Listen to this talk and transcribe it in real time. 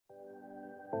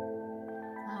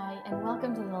and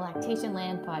welcome to the Lactation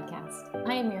Land podcast.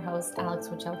 I am your host, Alex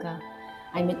Wachelka.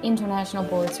 I'm an international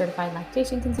board certified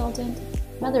lactation consultant,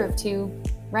 mother of two,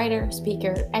 writer,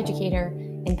 speaker, educator,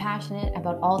 and passionate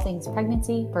about all things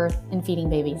pregnancy, birth, and feeding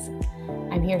babies.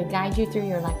 I'm here to guide you through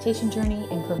your lactation journey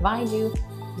and provide you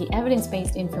the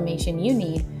evidence-based information you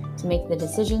need to make the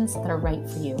decisions that are right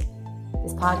for you.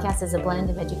 This podcast is a blend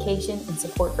of education and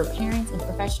support for parents and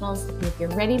professionals. And if you're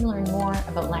ready to learn more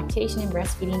about lactation and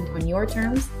breastfeeding on your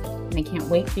terms, and I can't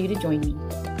wait for you to join me.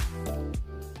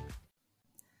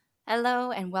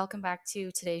 Hello, and welcome back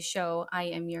to today's show. I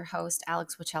am your host,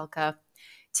 Alex Wachelka.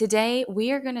 Today,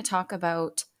 we are going to talk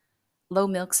about low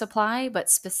milk supply, but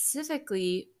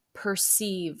specifically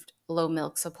perceived low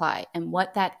milk supply and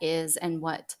what that is and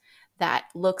what that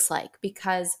looks like,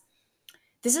 because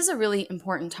this is a really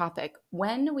important topic.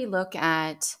 When we look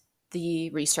at the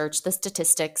research, the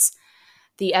statistics,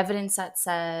 the evidence that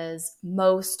says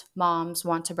most moms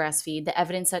want to breastfeed, the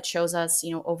evidence that shows us,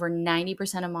 over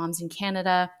 90% of moms in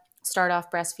Canada start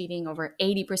off breastfeeding, over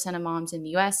 80% of moms in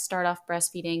the US start off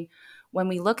breastfeeding. When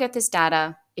we look at this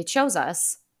data, it shows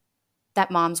us that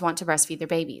moms want to breastfeed their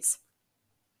babies.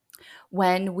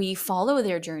 When we follow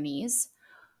their journeys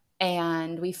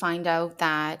and we find out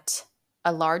that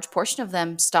a large portion of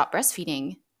them stop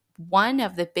breastfeeding, one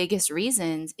of the biggest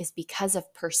reasons is because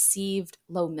of perceived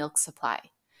low milk supply.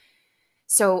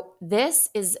 So this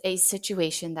is a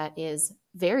situation that is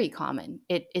very common.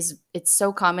 It's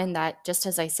so common that, just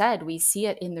as I said, we see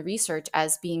it in the research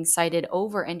as being cited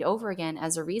over and over again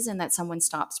as a reason that someone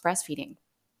stops breastfeeding.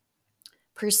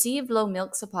 Perceived low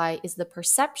milk supply is the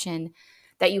perception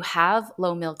that you have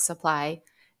low milk supply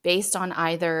based on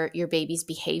either your baby's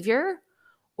behavior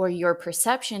or your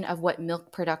perception of what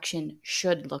milk production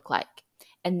should look like.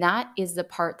 And that is the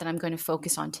part that I'm going to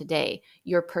focus on today,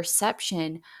 your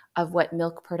perception of what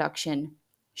milk production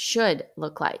should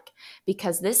look like,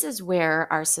 because this is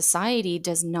where our society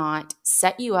does not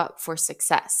set you up for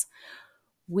success.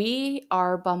 We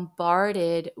are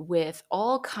bombarded with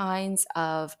all kinds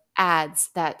of ads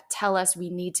that tell us we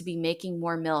need to be making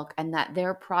more milk and that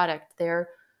their product, their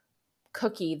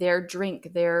cookie, their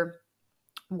drink, their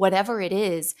whatever it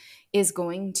is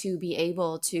going to be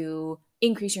able to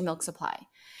increase your milk supply.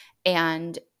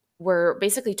 And we're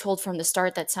basically told from the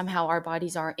start that somehow our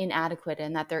bodies are inadequate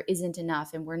and that there isn't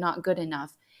enough and we're not good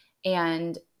enough.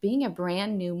 And being a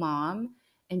brand new mom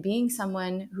and being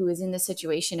someone who is in the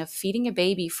situation of feeding a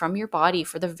baby from your body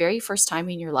for the very first time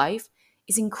in your life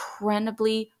is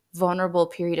incredibly vulnerable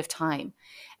period of time.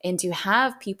 And to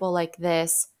have people like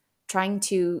this trying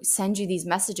to send you these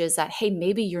messages that, hey,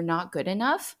 maybe you're not good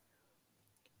enough,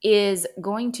 is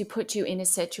going to put you in a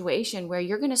situation where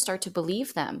you're going to start to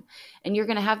believe them. And you're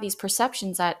going to have these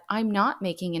perceptions that I'm not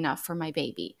making enough for my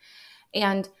baby.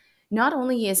 And not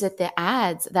only is it the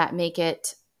ads that make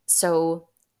it so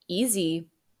easy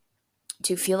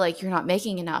to feel like you're not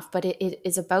making enough, but it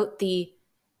is about the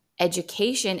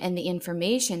education and the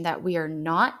information that we are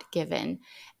not given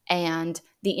and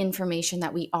the information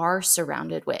that we are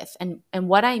surrounded with. And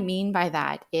what I mean by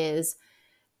that is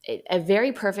a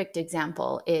very perfect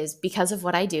example is because of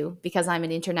what I do, because I'm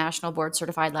an international board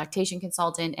certified lactation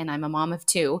consultant and I'm a mom of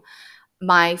two,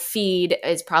 my feed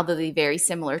is probably very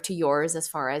similar to yours as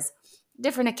far as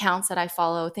different accounts that I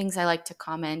follow, things I like to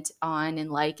comment on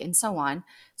and like, and so on.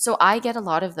 So I get a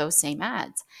lot of those same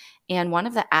ads. And one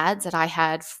of the ads that I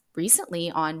had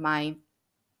recently on my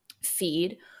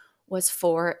feed was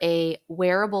for a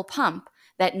wearable pump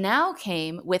that now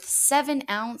came with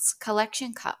 7-ounce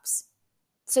collection cups.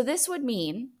 So this would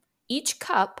mean each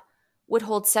cup would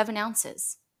hold 7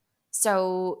 ounces.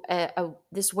 So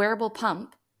this wearable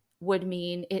pump would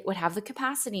mean it would have the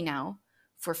capacity now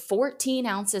for 14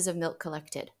 ounces of milk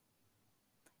collected.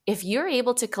 If you're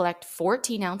able to collect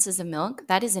 14 ounces of milk,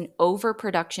 that is an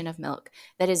overproduction of milk.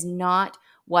 That is not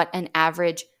what an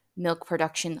average milk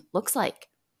production looks like.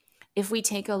 If we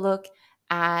take a look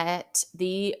at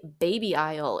the baby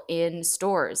aisle in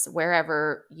stores,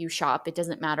 wherever you shop, it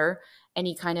doesn't matter,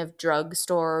 any kind of drug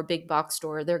store or big box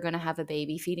store, they're going to have a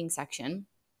baby feeding section.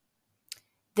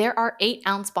 There are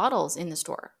 8-ounce bottles in the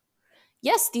store.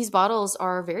 Yes, these bottles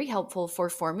are very helpful for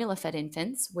formula-fed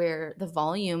infants where the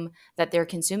volume that they're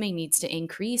consuming needs to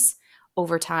increase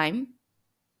over time.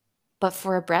 But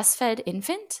for a breastfed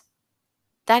infant,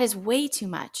 that is way too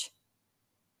much.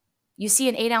 You see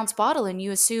an 8-ounce bottle and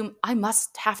you assume, I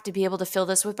must have to be able to fill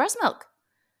this with breast milk.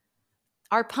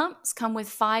 Our pumps come with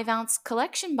 5-ounce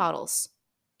collection bottles,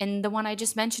 and the one I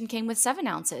just mentioned came with 7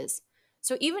 ounces.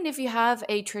 So even if you have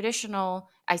a traditional,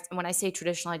 when I say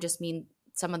traditional, I just mean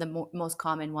some of the most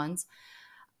common ones,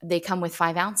 they come with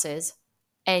 5 ounces.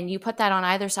 and you put that on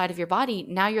either side of your body,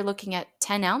 now you're looking at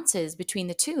 10 ounces between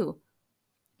the two.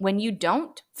 When you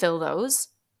don't fill those,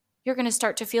 you're going to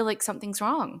start to feel like something's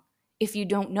wrong if you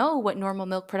don't know what normal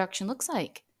milk production looks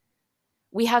like.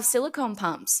 We have silicone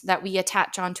pumps that we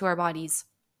attach onto our bodies.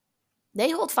 They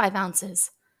hold 5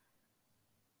 ounces.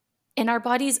 And our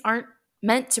bodies aren't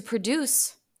meant to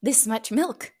produce this much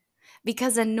milk,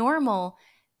 because a normal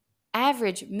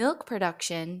average milk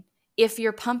production, if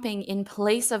you're pumping in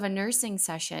place of a nursing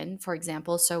session, for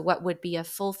example, so what would be a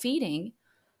full feeding,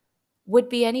 would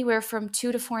be anywhere from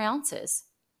 2 to 4 ounces.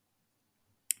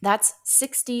 That's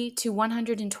 60 to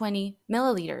 120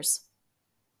 milliliters.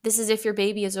 This is if your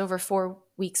baby is over 4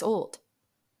 weeks old.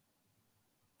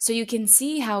 So you can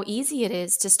see how easy it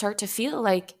is to start to feel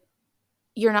like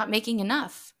you're not making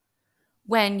enough.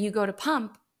 When you go to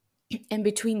pump, and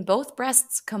between both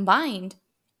breasts combined,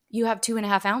 you have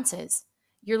 2.5 ounces.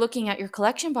 You're looking at your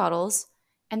collection bottles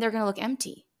and they're going to look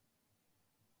empty.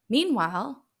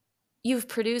 Meanwhile, you've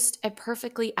produced a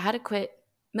perfectly adequate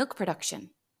milk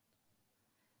production.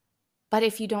 But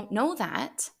if you don't know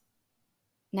that,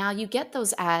 now you get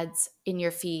those ads in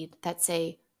your feed that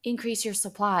say, increase your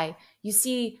supply. You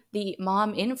see the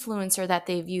mom influencer that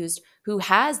they've used who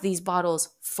has these bottles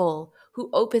full, who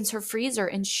opens her freezer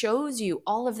and shows you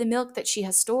all of the milk that she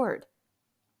has stored.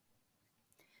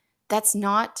 That's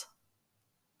not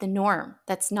the norm.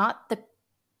 That's not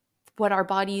what our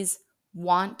bodies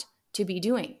want to be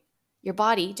doing. Your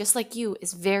body, just like you,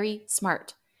 is very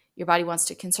smart. Your body wants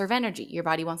to conserve energy. Your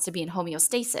body wants to be in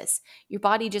homeostasis. Your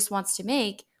body just wants to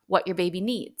make what your baby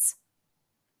needs.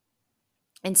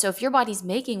 And so if your body's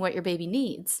making what your baby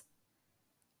needs,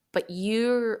 but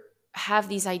you have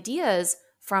these ideas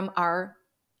from our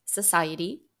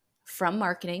society, from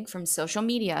marketing, from social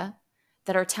media,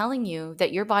 that are telling you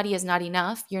that your body is not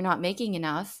enough, you're not making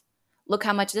enough. Look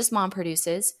how much this mom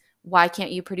produces. Why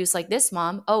can't you produce like this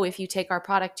mom? Oh, if you take our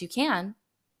product, you can.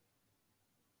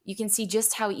 You can see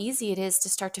just how easy it is to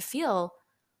start to feel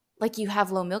like you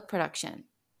have low milk production.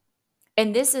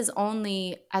 And this is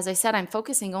only, as I said, I'm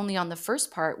focusing only on the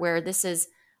first part where this is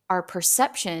our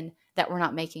perception that we're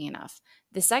not making enough.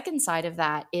 The second side of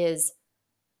that is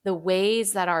the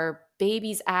ways that our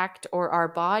babies act or our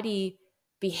body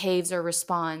behaves or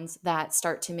responds that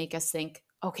start to make us think,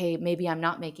 okay, maybe I'm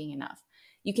not making enough.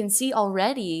 You can see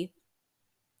already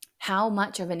how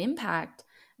much of an impact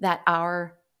that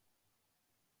our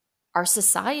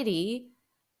society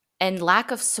and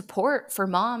lack of support for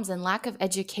moms and lack of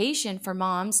education for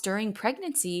moms during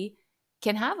pregnancy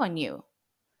can have on you.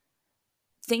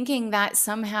 Thinking that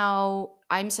somehow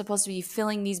I'm supposed to be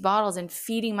filling these bottles and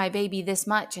feeding my baby this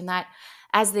much, and that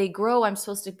as they grow, I'm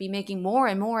supposed to be making more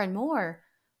and more and more,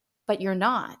 but you're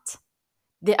not.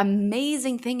 The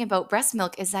amazing thing about breast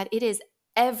milk is that it is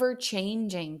ever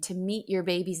changing to meet your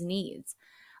baby's needs.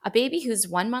 A baby who's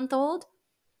 1 month old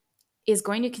is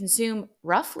going to consume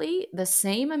roughly the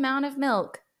same amount of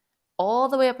milk all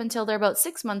the way up until they're about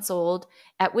 6 months old,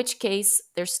 at which case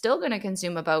they're still going to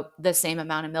consume about the same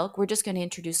amount of milk. We're just going to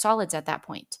introduce solids at that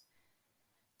point.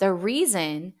 The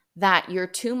reason that your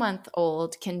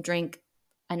 2-month-old can drink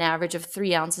an average of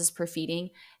 3 ounces per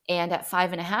feeding, and at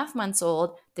 5.5 months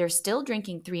old, they're still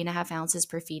drinking 3.5 ounces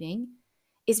per feeding,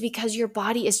 is because your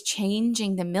body is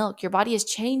changing the milk. Your body is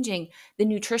changing the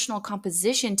nutritional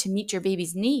composition to meet your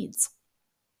baby's needs.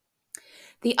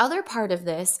 The other part of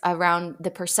this around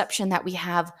the perception that we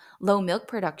have low milk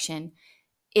production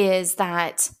is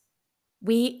that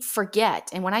we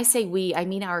forget, and when I say we, I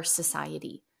mean our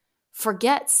society,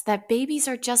 forgets that babies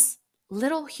are just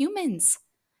little humans.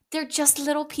 They're just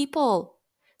little people.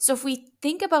 So if we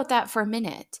think about that for a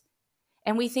minute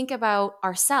and we think about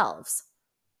ourselves,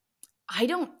 I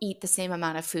don't eat the same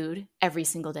amount of food every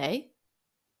single day.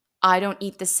 I don't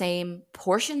eat the same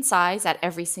portion size at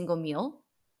every single meal.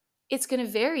 It's going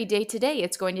to vary day to day.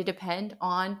 It's going to depend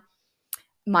on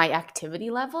my activity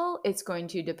level. It's going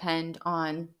to depend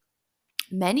on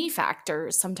many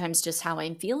factors, sometimes just how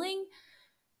I'm feeling.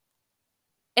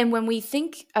 And when we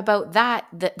think about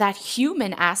that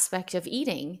human aspect of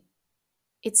eating,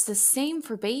 it's the same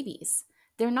for babies.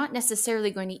 They're not necessarily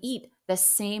going to eat the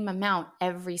same amount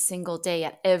every single day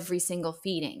at every single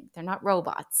feeding. They're not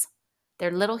robots.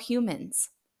 They're little humans.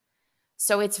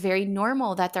 So it's very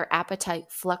normal that their appetite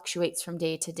fluctuates from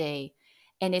day to day.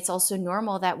 And it's also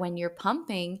normal that when you're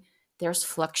pumping, there's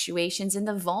fluctuations in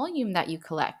the volume that you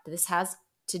collect. This has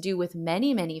to do with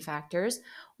many, many factors.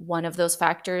 One of those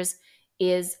factors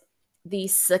is the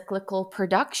cyclical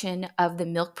production of the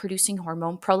milk-producing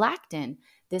hormone prolactin.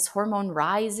 This hormone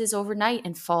rises overnight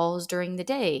and falls during the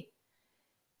day.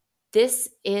 This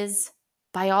is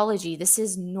biology. This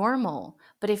is normal.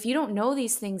 But if you don't know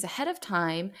these things ahead of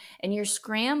time and you're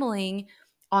scrambling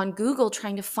on Google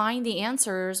trying to find the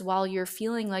answers while you're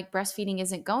feeling like breastfeeding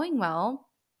isn't going well,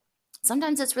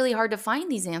 sometimes it's really hard to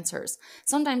find these answers.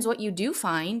 Sometimes what you do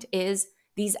find is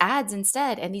these ads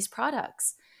instead and these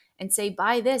products and say,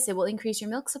 buy this, it will increase your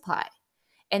milk supply.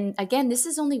 And again, this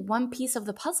is only one piece of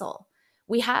the puzzle.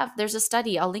 There's a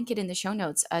study, I'll link it in the show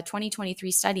notes, a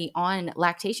 2023 study on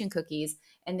lactation cookies,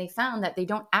 and they found that they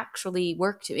don't actually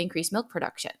work to increase milk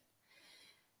production.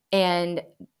 And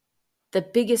the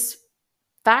biggest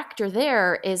factor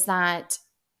there is that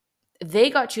they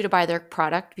got you to buy their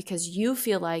product because you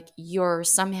feel like you're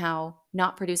somehow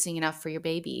not producing enough for your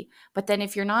baby. But then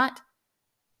if you're not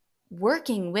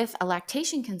working with a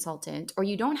lactation consultant or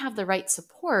you don't have the right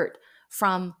support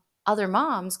from other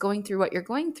moms going through what you're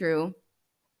going through,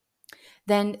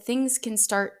 then things can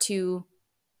start to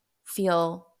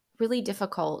feel really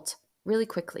difficult really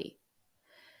quickly.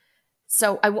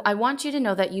 So I want you to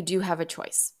know that you do have a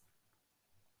choice.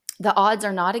 The odds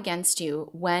are not against you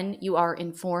when you are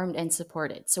informed and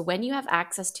supported. So when you have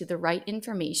access to the right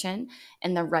information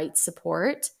and the right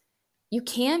support, you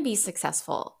can be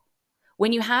successful.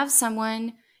 When you have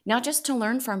someone, not just to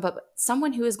learn from, but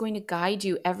someone who is going to guide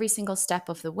you every single step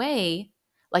of the way,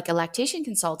 like a lactation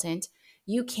consultant,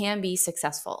 you can be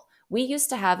successful. We used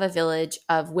to have a village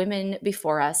of women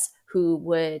before us who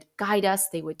would guide us,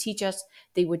 they would teach us,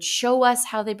 they would show us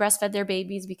how they breastfed their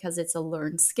babies because it's a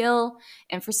learned skill.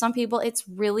 And for some people, it's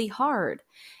really hard.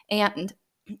 And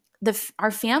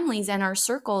our families and our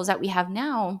circles that we have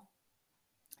now,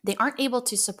 they aren't able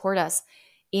to support us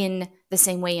in the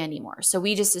same way anymore. So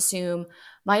we just assume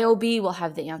my OB will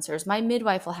have the answers, my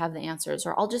midwife will have the answers,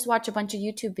 or I'll just watch a bunch of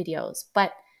YouTube videos.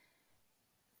 But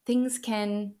things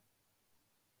can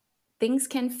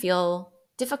feel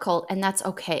difficult, and that's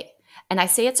okay. And I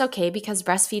say it's okay because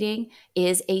breastfeeding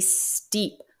is a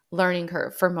steep learning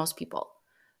curve for most people.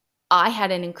 I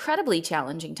had an incredibly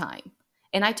challenging time.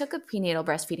 And I took a prenatal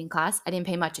breastfeeding class. I didn't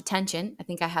pay much attention. I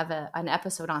think I have an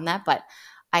episode on that, but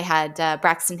I had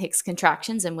Braxton Hicks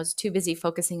contractions and was too busy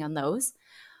focusing on those.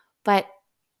 But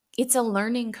it's a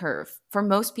learning curve for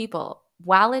most people.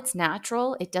 While it's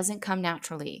natural, it doesn't come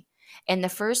naturally. And the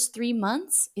first 3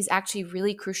 months is actually a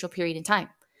really crucial period in time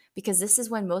because this is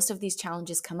when most of these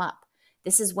challenges come up.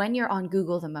 This is when you're on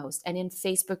Google the most and in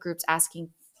Facebook groups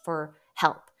asking for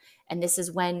help. And this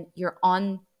is when you're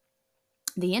on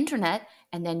the internet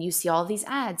and then you see all these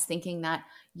ads thinking that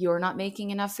you're not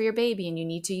making enough for your baby and you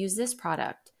need to use this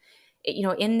product.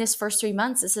 In this first 3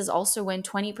 months, this is also when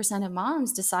 20% of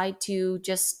moms decide to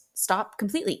just stop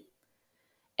completely.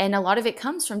 And a lot of it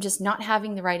comes from just not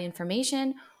having the right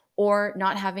information or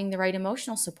not having the right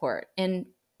emotional support. And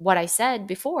what I said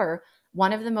before,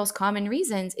 one of the most common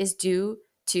reasons is due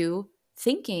to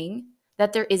thinking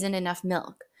that there isn't enough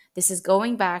milk. This is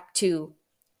going back to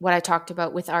what I talked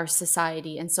about with our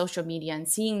society and social media and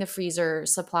seeing the freezer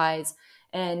supplies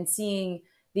and seeing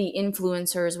the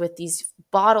influencers with these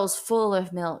bottles full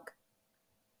of milk.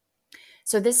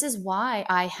 So this is why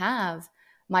I have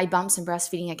my Bumps and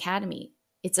Breastfeeding Academy.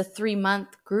 It's a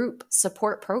 3-month group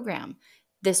support program.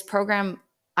 This program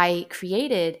I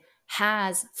created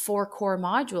has 4 core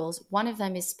modules. One of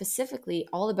them is specifically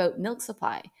all about milk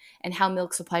supply and how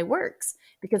milk supply works.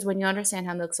 Because when you understand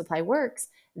how milk supply works,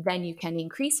 then you can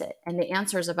increase it. And the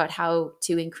answers about how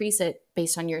to increase it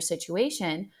based on your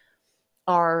situation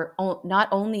are not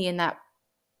only in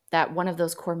that one of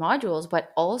those core modules,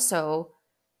 but also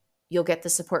you'll get the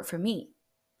support from me.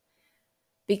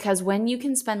 Because when you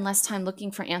can spend less time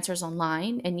looking for answers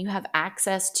online and you have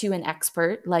access to an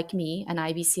expert like me, an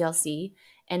IBCLC,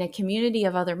 and a community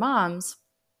of other moms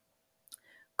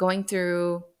going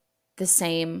through the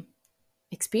same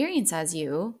experience as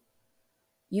you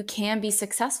can be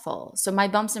successful. So my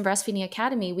Bumps and Breastfeeding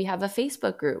Academy, we have a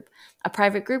Facebook group, a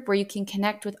private group where you can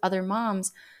connect with other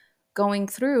moms going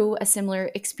through a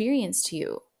similar experience to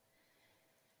you.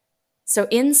 So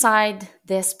inside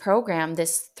this program,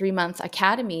 this 3-month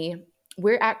academy,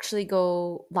 we're actually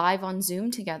go live on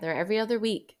Zoom together every other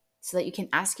week so that you can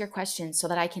ask your questions, so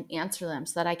that I can answer them,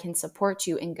 so that I can support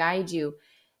you and guide you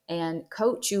and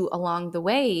coach you along the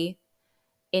way.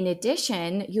 In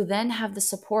addition, you then have the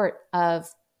support of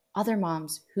other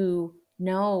moms who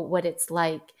know what it's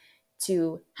like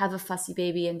to have a fussy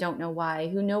baby and don't know why,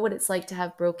 who know what it's like to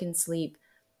have broken sleep.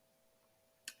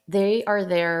 They are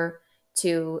there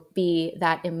to be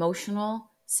that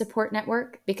emotional support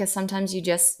network, because sometimes you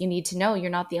need to know you're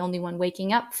not the only one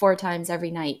waking up 4 times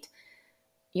every night.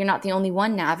 You're not the only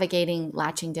one navigating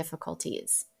latching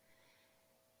difficulties.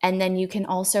 And then you can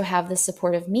also have the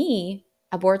support of me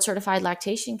a board certified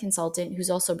lactation consultant who's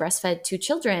also breastfed 2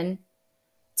 children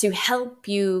to help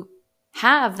you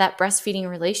have that breastfeeding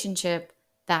relationship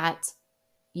that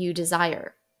you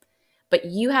desire. But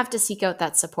you have to seek out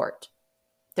that support.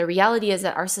 The reality is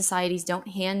that our societies don't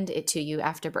hand it to you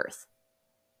after birth.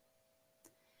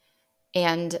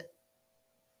 And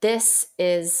this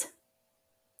is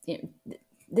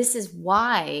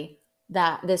why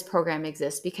that this program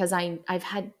exists, because I've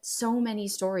had so many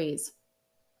stories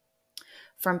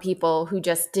from people who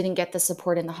just didn't get the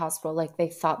support in the hospital like they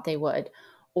thought they would,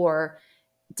 or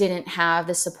didn't have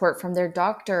the support from their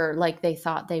doctor like they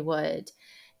thought they would.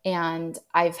 And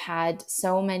I've had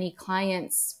so many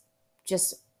clients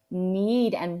just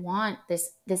need and want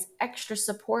this extra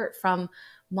support from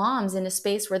moms in a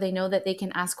space where they know that they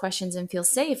can ask questions and feel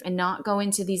safe, and not go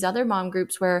into these other mom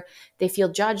groups where they feel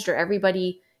judged, or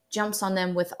everybody jumps on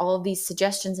them with all of these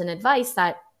suggestions and advice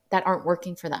that aren't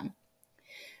working for them.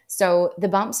 So the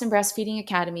Bumps and Breastfeeding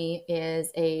Academy is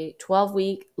a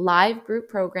 12-week live group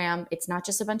program. It's not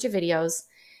just a bunch of videos.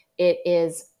 It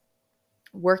is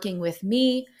working with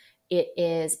me. It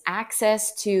is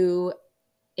access to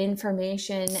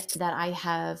information that I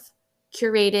have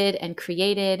curated and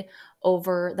created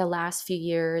over the last few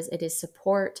years. It is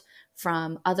support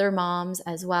from other moms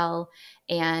as well.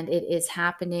 And it is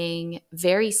happening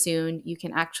very soon. You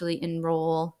can actually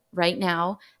enroll right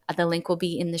now. The link will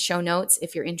be in the show notes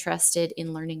if you're interested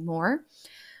in learning more.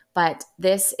 But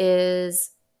this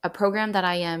is a program that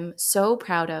I am so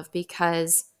proud of,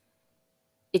 because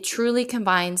it truly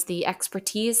combines the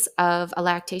expertise of a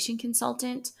lactation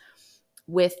consultant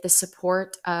with the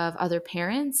support of other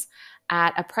parents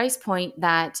at a price point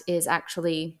that is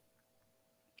actually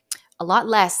a lot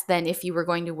less than if you were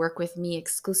going to work with me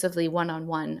exclusively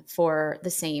one-on-one for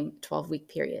the same 12-week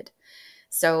period.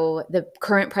 So the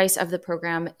current price of the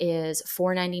program is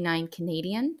 $4.99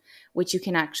 Canadian, which you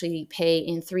can actually pay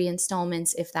in 3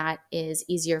 installments if that is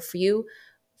easier for you,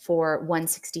 for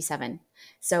 $167.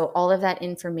 So all of that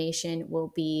information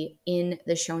will be in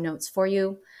the show notes for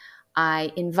you.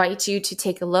 I invite you to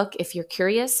take a look if you're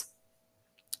curious.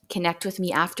 Connect with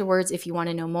me afterwards if you want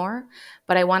to know more.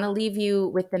 But I want to leave you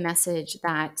with the message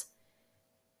that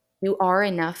you are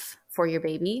enough for your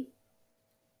baby.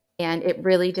 And it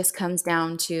really just comes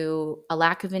down to a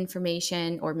lack of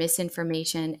information or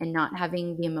misinformation, and not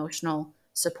having the emotional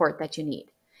support that you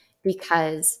need.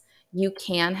 Because you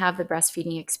can have the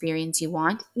breastfeeding experience you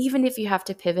want, even if you have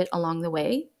to pivot along the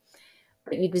way,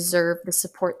 but you deserve the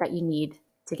support that you need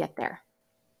to get there.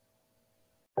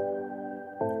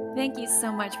 Thank you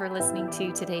so much for listening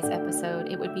to today's episode.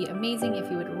 It would be amazing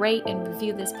if you would rate and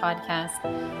review this podcast,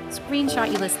 screenshot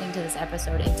you listening to this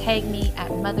episode, and tag me at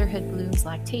Motherhood Blooms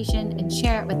Lactation, and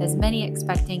share it with as many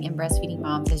expecting and breastfeeding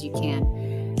moms as you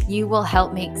can. You will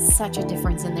help make such a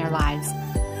difference in their lives.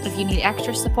 If you need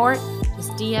extra support,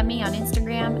 just DM me on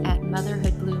Instagram at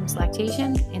Motherhood Blooms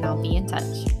Lactation, and I'll be in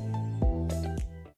touch.